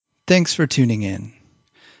Thanks for tuning in.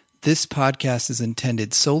 This podcast is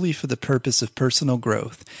intended solely for the purpose of personal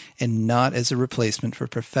growth and not as a replacement for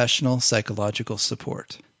professional psychological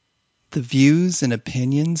support. The views and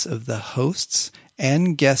opinions of the hosts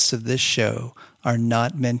and guests of this show are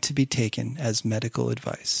not meant to be taken as medical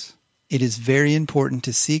advice. It is very important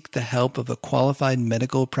to seek the help of a qualified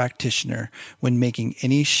medical practitioner when making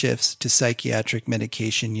any shifts to psychiatric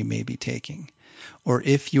medication you may be taking, or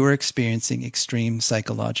if you are experiencing extreme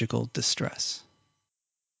psychological distress.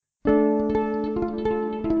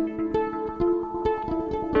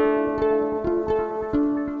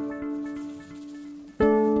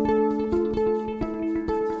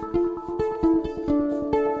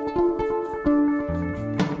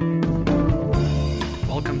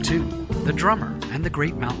 Welcome to The Drummer and the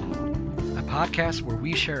Great Mountain, a podcast where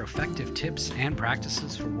we share effective tips and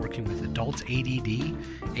practices for working with adult ADD,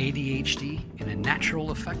 ADHD in a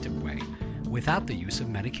natural, effective way without the use of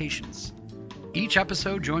medications. Each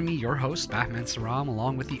episode, join me, your host, Batman Saram,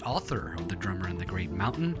 along with the author of The Drummer and the Great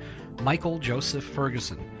Mountain, Michael Joseph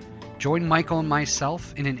Ferguson. Join Michael and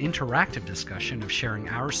myself in an interactive discussion of sharing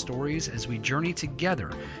our stories as we journey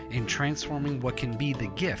together in transforming what can be the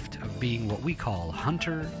gift of being what we call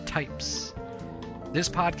hunter types. This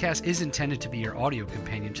podcast is intended to be your audio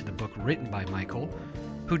companion to the book written by Michael,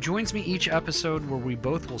 who joins me each episode where we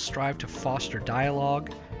both will strive to foster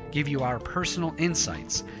dialogue, give you our personal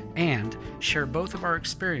insights, and share both of our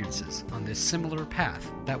experiences on this similar path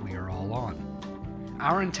that we are all on.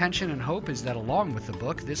 Our intention and hope is that along with the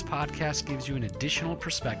book, this podcast gives you an additional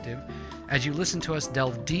perspective as you listen to us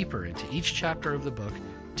delve deeper into each chapter of the book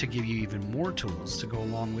to give you even more tools to go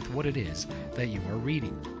along with what it is that you are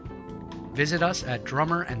reading. Visit us at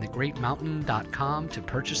drummerandthegreatmountain.com to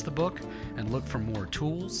purchase the book and look for more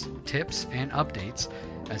tools, tips, and updates,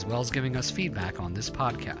 as well as giving us feedback on this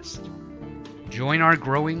podcast. Join our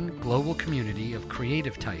growing global community of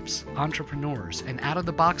creative types, entrepreneurs, and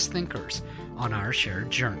out-of-the-box thinkers on our shared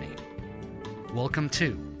journey. Welcome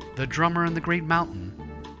to The Drummer and the Great Mountain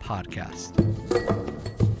podcast.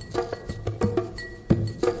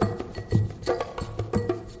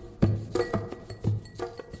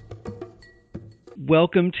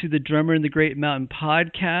 Welcome to the Drummer and the Great Mountain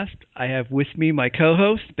podcast. I have with me my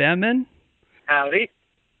co-host, Batman. Howdy.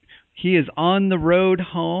 He is on the road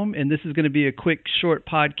home, and this is going to be a quick, short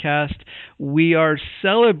podcast. We are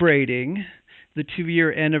celebrating the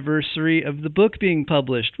 2-year anniversary of the book being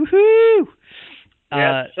published. Woohoo!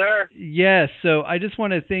 Yes, sir. Yes, so I just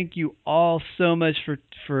want to thank you all so much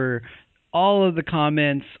for all of the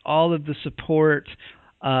comments, all of the support.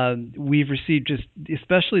 We've received just,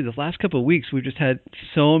 especially the last couple of weeks, we've just had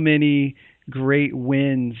so many great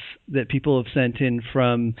wins that people have sent in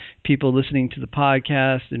from people listening to the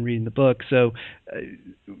podcast and reading the book. So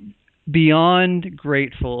beyond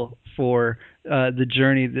grateful for the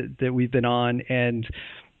journey that we've been on. And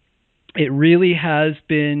it really has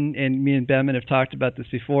been, and me and Batman have talked about this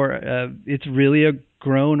before, it's really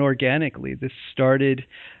grown organically. This started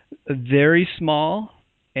very small.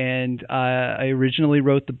 And I originally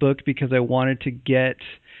wrote the book because I wanted to get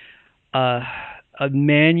a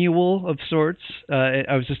manual of sorts.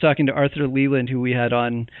 I was just talking to Arthur Leland, who we had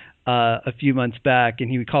on a few months back, and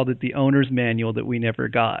he called it the owner's manual that we never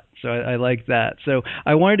got. So I like that. So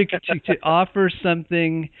I wanted to offer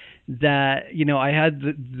something that, you know, I had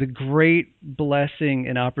the great blessing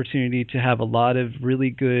and opportunity to have a lot of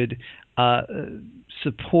really good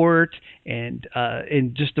support and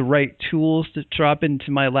just the right tools to drop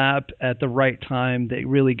into my lap at the right time that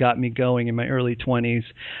really got me going in my early 20s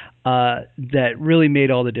that really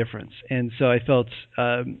made all the difference. And so I felt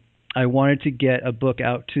I wanted to get a book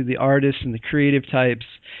out to the artists and the creative types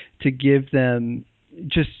to give them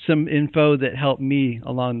just some info that helped me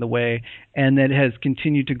along the way, and that has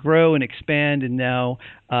continued to grow and expand. And now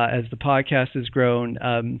as the podcast has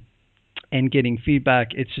grown, and getting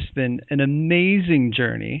feedback, it's just been an amazing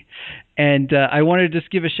journey. And I wanted to just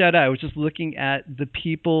give a shout out. I was just looking at the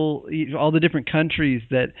people, all the different countries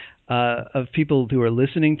that of people who are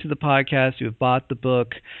listening to the podcast, who have bought the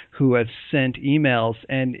book, who have sent emails,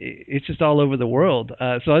 and it's just all over the world.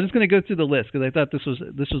 So I'm just going to go through the list because I thought this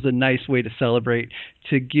was a nice way to celebrate,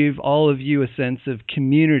 to give all of you a sense of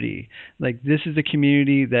community. Like, this is a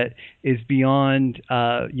community that is beyond,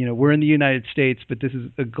 we're in the United States, but this is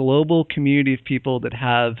a global community of people that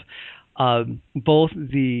have both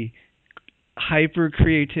the hyper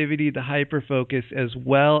creativity, the hyper focus, as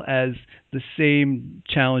well as the same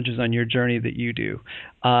challenges on your journey that you do.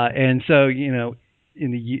 And so,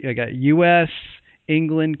 I got US,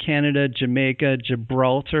 England, Canada, Jamaica,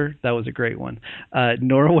 Gibraltar. That was a great one.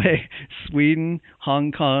 Norway, Sweden,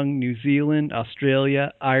 Hong Kong, New Zealand,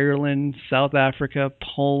 Australia, Ireland, South Africa,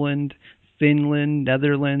 Poland, Finland,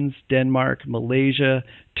 Netherlands, Denmark, Malaysia,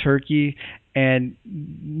 Turkey, and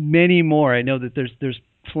many more. I know that there's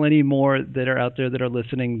plenty more that are out there that are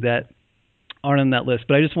listening that aren't on that list,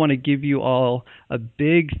 but I just want to give you all a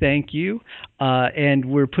big thank you. And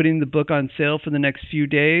we're putting the book on sale for the next few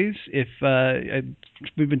days.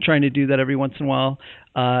 We've been trying to do that every once in a while.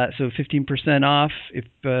 So 15% off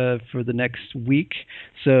for the next week.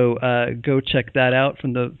 So go check that out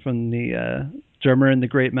from the Drummer in the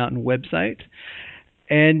Great Mountain website.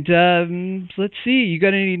 And let's see, you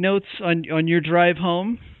got any notes on your drive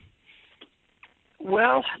home?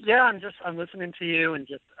 Well, yeah, I'm listening to you, and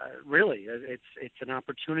just really, it's an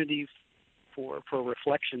opportunity for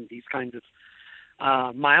reflection. These kinds of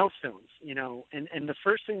milestones, And the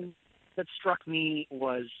first thing that struck me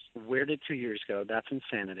was, where did 2 years go? That's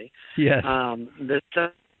insanity. Yes. The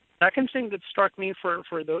second thing that struck me for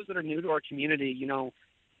those that are new to our community,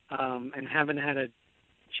 and haven't had a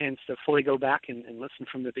chance to fully go back and listen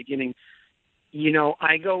from the beginning,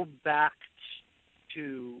 I go back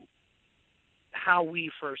to how we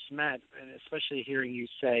first met, and especially hearing you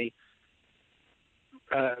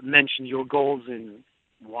mention your goals and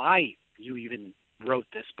why you even wrote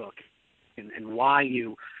this book, and why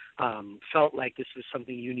you felt like this was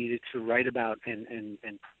something you needed to write about and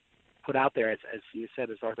put out there, as you said,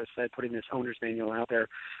 as Arthur said, putting this owner's manual out there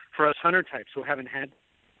for us hunter types who haven't had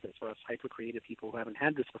this, for us hyper creative people who haven't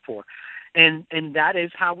had this before, and that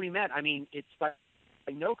is how we met. I mean, it's like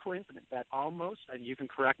no coincidence that almost, and you can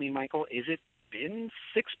correct me, Michael, is it been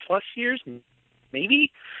 6+ years? Maybe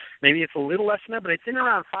it's a little less than that, but it's in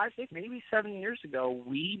around 5, 6, maybe 7 years ago.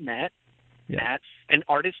 We met at an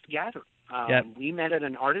artist gathering. We met at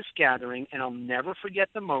an artist gathering, and I'll never forget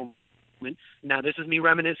the moment. Now, this is me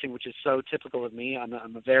reminiscing, which is so typical of me. I'm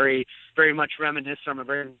a very, very much reminiscer. I'm a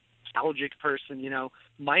very nostalgic person.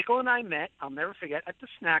 Michael and I met, I'll never forget, at the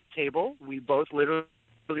snack table. We both literally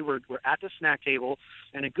were at the snack table,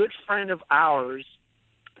 and a good friend of ours,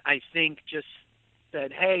 I think, just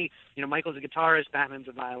said, "Hey, Michael's a guitarist, Batman's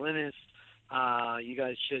a violinist. You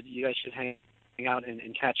guys should hang out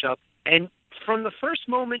and catch up." And from the first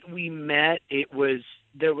moment we met, there was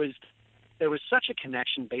such a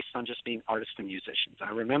connection based on just being artists and musicians.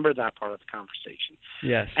 I remember that part of the conversation.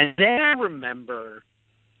 Yes. And then I remember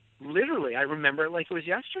it like it was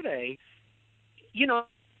yesterday.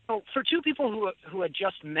 For two people who had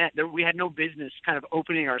just met, we had no business kind of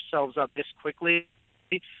opening ourselves up this quickly.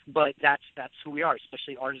 But that's who we are,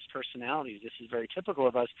 especially artist personalities. This is very typical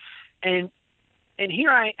of us. And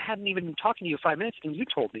here I hadn't even been talking to you 5 minutes, and you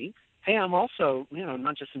told me, hey, I'm also,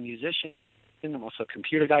 not just a musician, I'm also a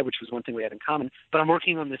computer guy, which was one thing we had in common, but I'm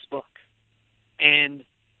working on this book. And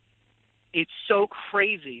it's so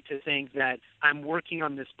crazy to think that I'm working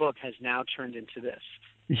on this book has now turned into this.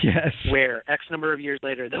 Yes. Where X number of years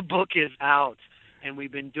later, the book is out, and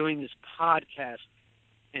we've been doing this podcast.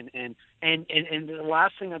 And the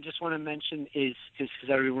last thing I just want to mention is because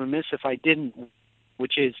I would be remiss if I didn't,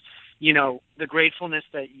 which is, the gratefulness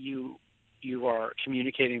that you are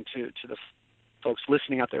communicating to the folks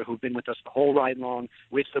listening out there who've been with us the whole ride long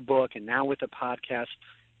with the book and now with the podcast.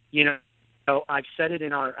 I've said it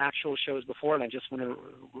in our actual shows before, and I just want to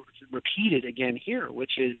repeat it again here,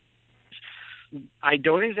 which is, I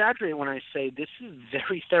don't exaggerate when I say this is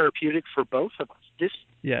very therapeutic for both of us. This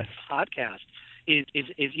podcast is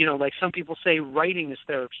like some people say writing is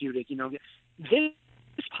therapeutic.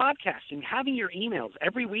 This podcast and having your emails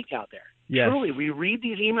every week out there. Yes. Truly, we read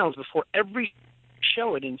these emails before every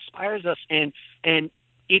show. It inspires us, and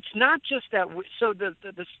it's not just that. So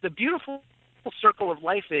the beautiful circle of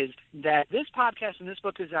life is that this podcast and this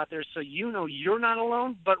book is out there, so you're not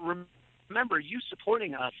alone. But remember, you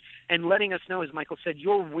supporting us and letting us know, as Michael said,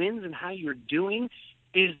 your wins and how you're doing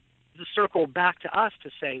is the circle back to us to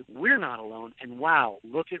say we're not alone, and wow,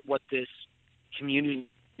 look at what this community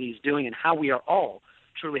is doing and how we are all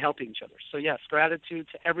truly helping each other. So yes, gratitude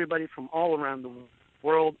to everybody from all around the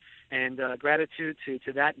world, and gratitude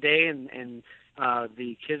to that day and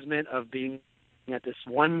the kismet of being at this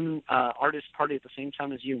one artist party at the same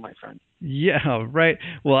time as you, my friend. Yeah, right.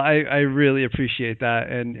 Well, I really appreciate that,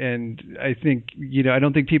 and I think I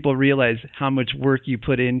don't think people realize how much work you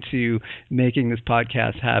put into making this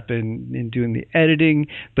podcast happen, in doing the editing,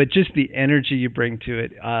 but just the energy you bring to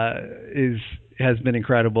it has been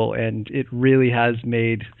incredible, and it really has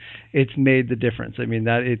made the difference. I mean,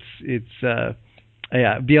 that it's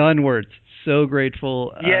beyond words. So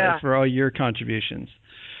grateful for all your contributions.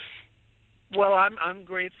 Well, I'm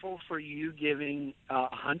grateful for you giving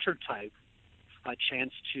Hunter type a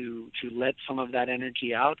chance to let some of that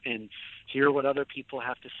energy out and hear what other people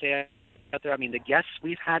have to say out there. I mean, the guests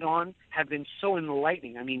we've had on have been so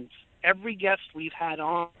enlightening. I mean, every guest we've had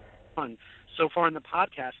on so far in the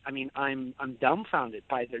podcast, I mean, I'm dumbfounded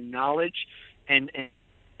by their knowledge and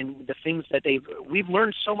the things that we've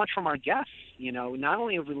learned so much from our guests. You know, not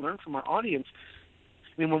only have we learned from our audience,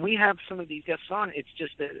 I mean, when we have some of these guests on, it's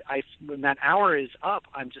just that when that hour is up,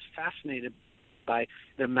 I'm just fascinated by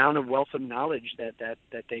the amount of wealth of knowledge that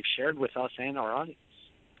they've shared with us and our audience.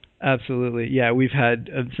 Absolutely. Yeah, we've had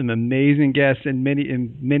some amazing guests and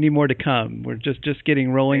many more to come. We're just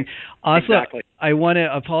getting rolling. Also, exactly. I want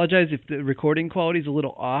to apologize if the recording quality is a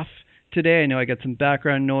little off today. I know I got some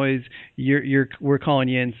background noise. We're calling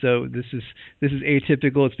you in, so this is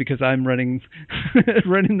atypical. It's because I'm running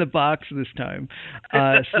the box this time.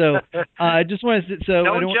 So I just want to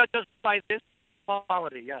don't judge us by this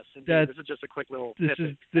quality. Yes, indeed. This is just a quick little. This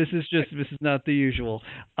is not the usual.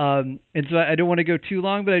 And so I don't want to go too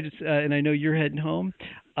long, but I just and I know you're heading home.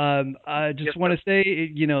 I just want to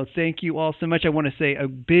say, thank you all so much. I want to say a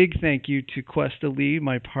big thank you to Questa Lee,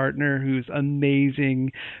 my partner, who's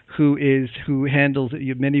amazing, who handles.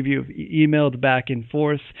 Many of you have emailed back and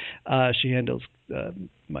forth. She handles the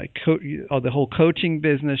whole coaching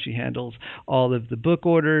business. She handles all of the book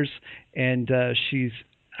orders, and she's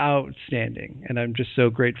outstanding, and I'm just so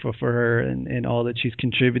grateful for her and all that she's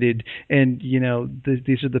contributed. And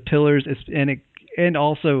these are the pillars, and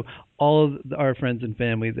also all of our friends and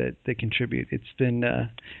family that contribute. It's been a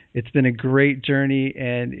great journey,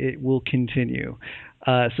 and it will continue.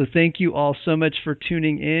 So thank you all so much for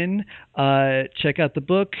tuning in. Check out the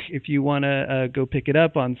book if you want to go pick it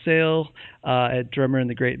up on sale at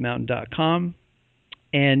drummerandthegreatmountain.com.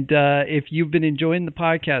 And if you've been enjoying the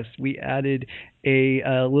podcast, we added a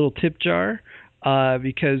little tip jar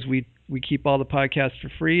because we keep all the podcasts for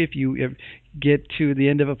free. If you get to the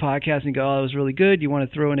end of a podcast and go, oh, that was really good, you want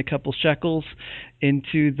to throw in a couple shekels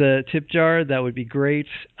into the tip jar, that would be great.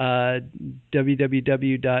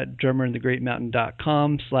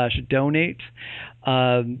 www.drummerandthegreatmountain.com/donate.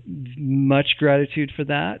 Much gratitude for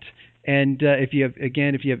that. And if you have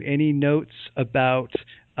any notes about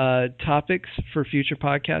topics for future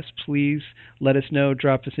podcasts, please let us know.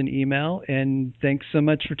 Drop us an email. And thanks so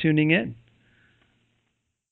much for tuning in.